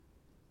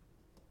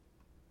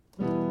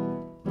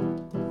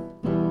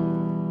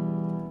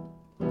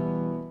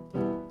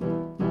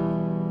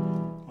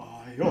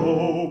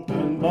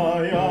opened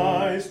my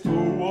eyes to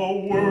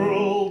a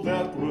world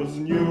that was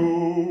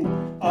new.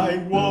 I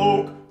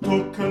woke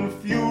to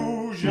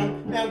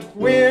confusion, and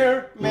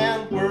where,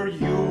 man, were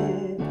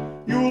you?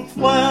 You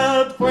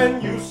fled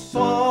when you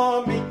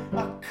saw me,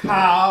 a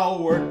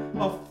coward,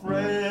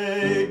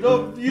 afraid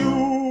of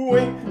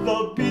viewing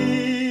the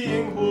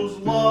being whose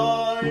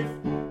life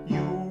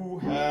you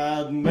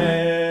had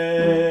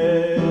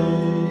made.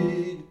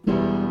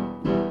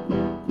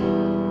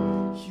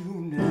 You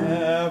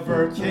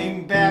never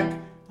came back,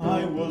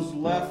 I was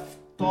left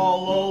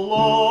all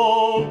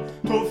alone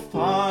to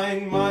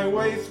find my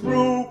way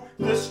through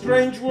this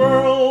strange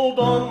world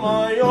on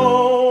my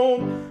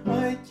own.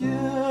 I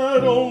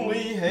get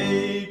only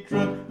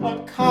hatred,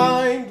 a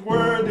kind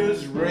word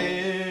is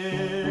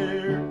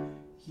rare.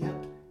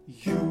 Yet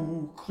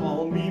you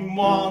call me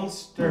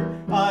monster,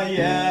 I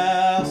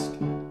ask,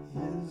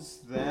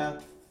 is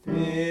that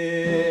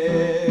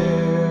fair?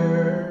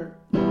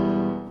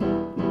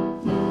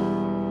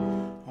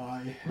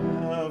 I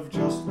have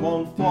just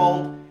one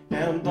fault,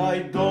 and I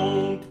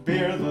don't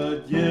bear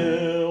the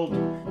guilt.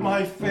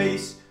 My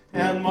face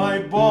and my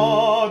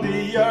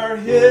body are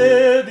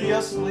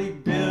hideously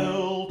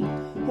built.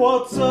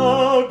 What's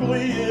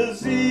ugly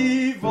is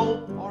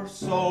evil, or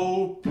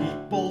so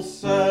people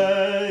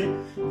say,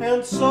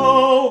 and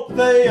so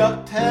they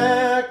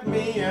attack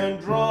me and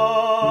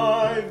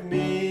drive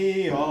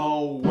me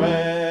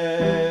away.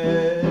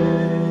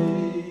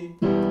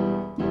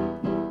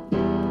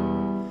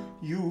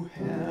 You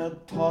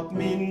had taught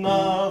me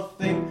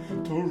nothing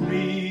to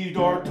read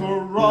or to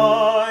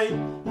write,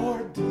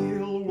 or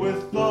deal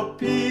with the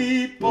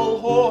people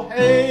who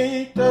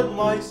hated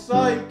my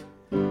sight.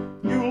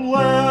 You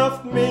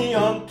left me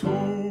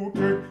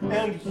untutored,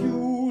 and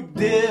you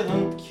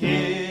didn't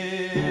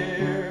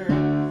care.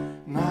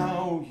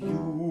 Now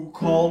you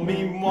call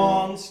me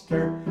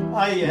monster,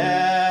 I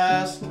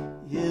ask,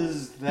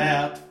 is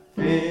that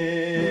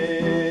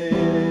fair?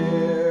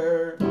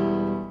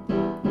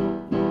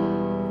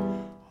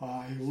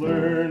 I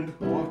learned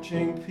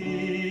watching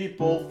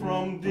people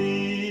from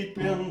deep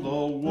in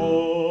the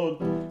wood.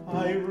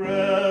 I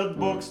read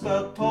books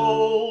that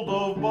told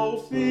of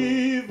both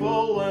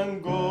evil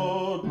and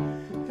good.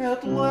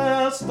 At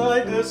last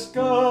I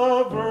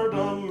discovered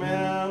a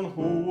man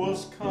who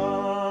was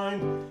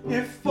kind,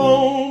 if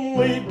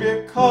only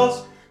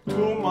because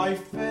to my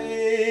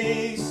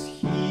face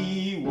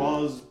he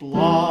was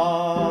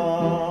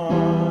blind.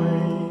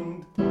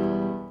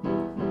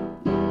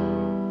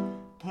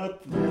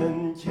 But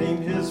then came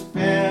his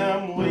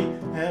family,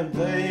 and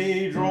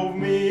they drove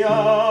me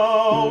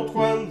out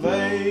when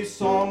they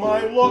saw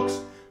my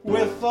looks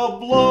with a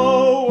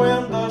blow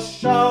and a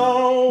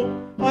shout.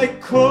 I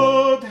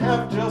could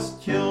have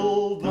just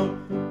killed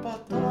them,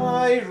 but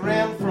I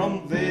ran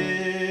from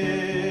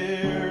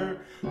there.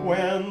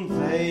 When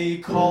they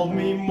called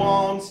me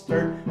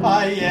monster,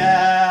 I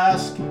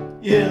ask,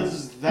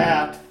 is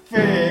that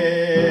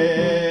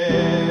fair?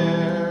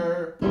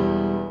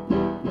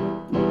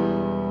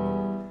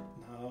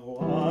 Now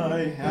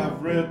I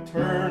have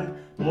returned,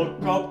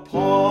 look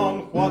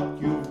upon what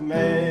you've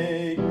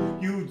made.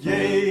 You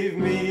gave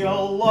me a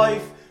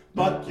life,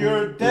 but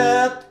your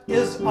debt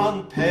is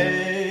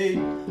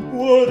unpaid.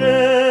 Would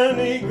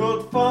any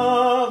good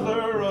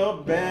father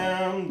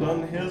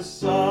abandon his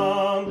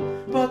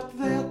son? But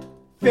that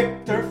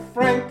Victor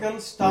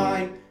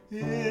Frankenstein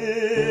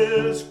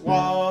is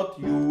what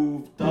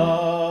you've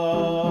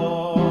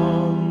done.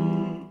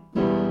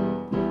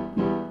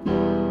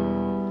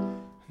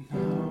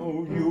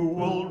 Now you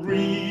will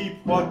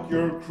reap what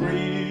your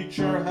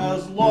creature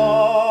has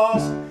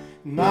lost.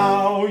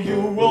 Now you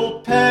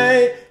will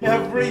pay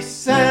every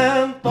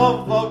cent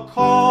of the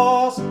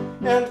cost,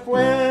 and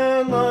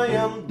when I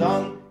am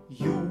done,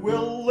 you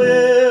will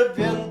live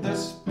in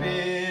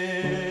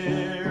despair.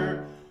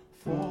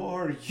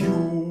 For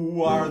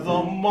you are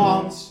the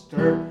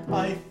monster,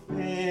 I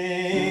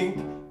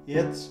think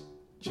it's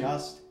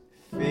just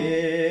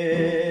fair.